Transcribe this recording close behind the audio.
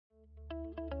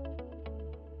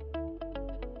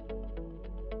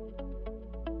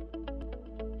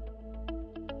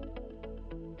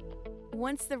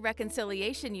Once the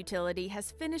reconciliation utility has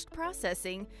finished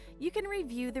processing, you can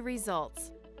review the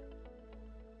results.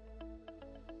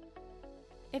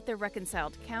 If the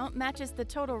reconciled count matches the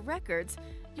total records,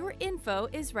 your info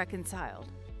is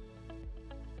reconciled.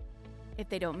 If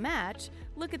they don't match,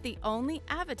 look at the Only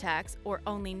Avatax or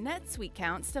Only NetSuite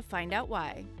counts to find out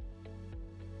why.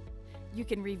 You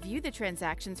can review the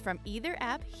transactions from either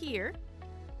app here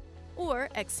or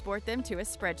export them to a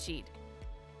spreadsheet.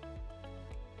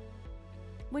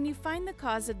 When you find the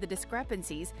cause of the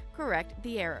discrepancies, correct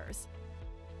the errors.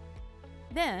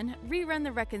 Then, rerun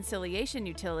the reconciliation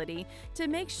utility to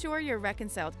make sure your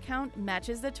reconciled count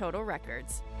matches the total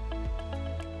records.